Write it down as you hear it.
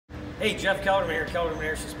Hey, Jeff Kelderman here, Kelderman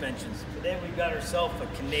Air Suspensions. Today we've got ourselves a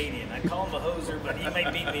Canadian. I call him a hoser, but he may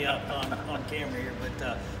beat me up on camera here.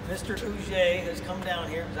 But Mr. Uge has come down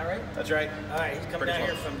here. Is that right? That's right. All right, he's come down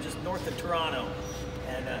here from just north of Toronto,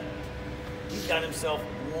 and he's got himself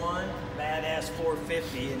one badass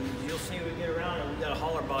 450. And you'll see when we get around it, we've got a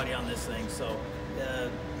hauler body on this thing. So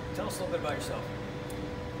tell us a little bit about yourself.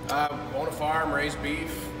 Own a farm, raise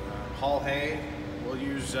beef, haul hay. We'll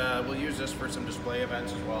use this for some display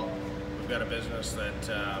events as well. We've got a business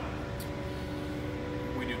that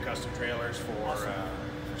we do custom trailers for, awesome.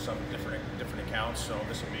 For some different accounts. So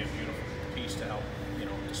this will be a beautiful piece to help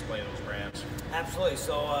display those brands. Absolutely.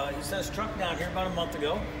 So he sent his truck down here about a month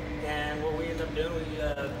ago, and what we ended up doing,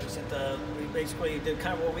 we basically did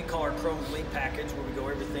kind of what we call our chrome delete package, where we go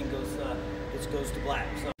everything goes to black.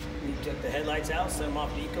 So we took the headlights out, sent them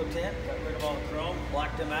off to Eco Tent, got rid of all the chrome,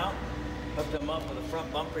 blocked them out. Hooked them up with a front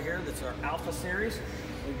bumper here. That's our Alpha series.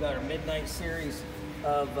 We've got our Midnight series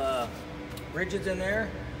of rigids in there,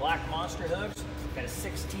 black monster hooks. Got a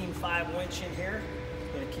 16.5 winch in here.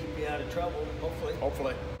 It's gonna keep you out of trouble, hopefully.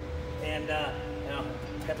 Hopefully. And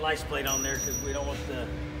got the license plate on there because we don't want the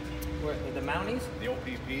Mounties. The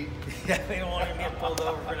OPP. Yeah, we don't want them to get pulled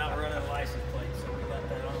over for not running a license plate, so we got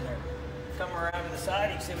that on there. Come around to the side,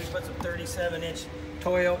 you can see we put some 37-inch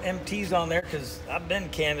Toyo MTs on there because I've been in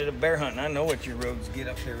Canada bear hunting. I know what your roads get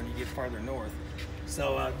up there when you get farther north.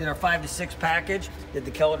 So did our 5 to 6 package, did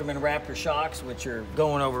the Kelderman Raptor shocks, which are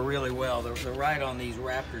going over really well. The ride on these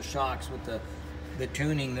Raptor shocks with the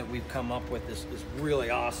tuning that we've come up with is really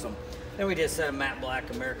awesome. Then we did a set of matte black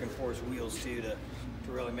American Force wheels too to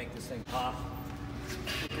really make this thing pop.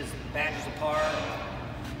 Took his badges apart,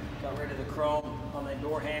 got rid of the chrome on the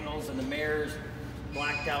door handles and the mirrors,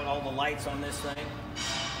 blacked out all the lights on this thing.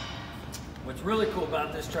 What's really cool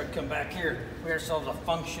about this truck, come back here, we have ourselves a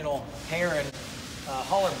functional Herrin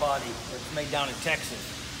Hauler body that's made down in Texas.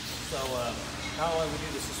 So not only we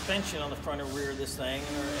do the suspension on the front and rear of this thing,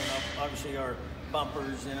 and obviously our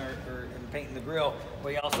bumpers and painting the grill,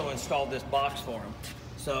 we also installed this box for him.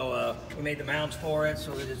 So we made the mounts for it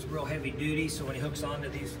so that it's real heavy duty, so when he hooks onto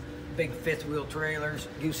these big 5th wheel trailers,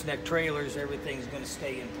 gooseneck trailers, everything's gonna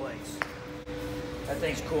stay in place. That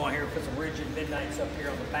thing's cool on here. Put some rigid Midnights up here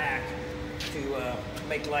on the back to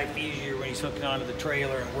make life easier when he's hooking onto the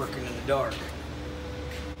trailer and working in the dark.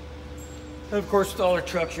 And of course, with all our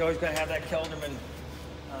trucks, you always got to have that Kelderman,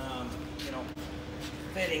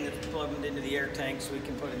 fitting that's plugged into the air tank, so we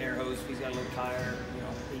can put an air hose if he's got a little tire,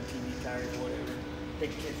 ATV tires, whatever.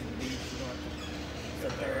 Take kids to the beach. You don't have to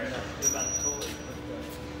sit there and do about the toilet.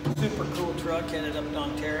 But, super cool truck. Headed up to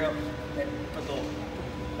Ontario. And put the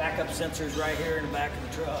backup sensors right here in the back of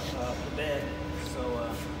the truck, the bed. So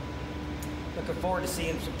looking forward to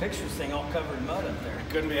seeing some pictures of this thing all covered in mud up there.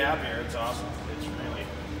 Couldn't be happier. It's awesome.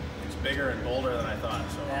 It's bigger and bolder than I thought.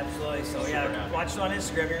 So absolutely. So yeah, watch it on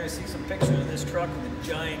Instagram. You're gonna see some pictures of this truck with a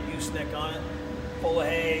giant gooseneck on it, full of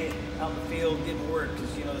hay, out in the field getting work.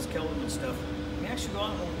 Because this Kelderman stuff, you can actually go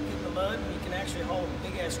out and get in the mud, and you can actually haul a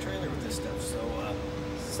big ass trailer with this stuff. So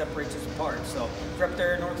separates us apart. So if you're up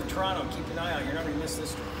there north of Toronto, keep an eye out. You're not gonna miss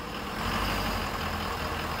this truck.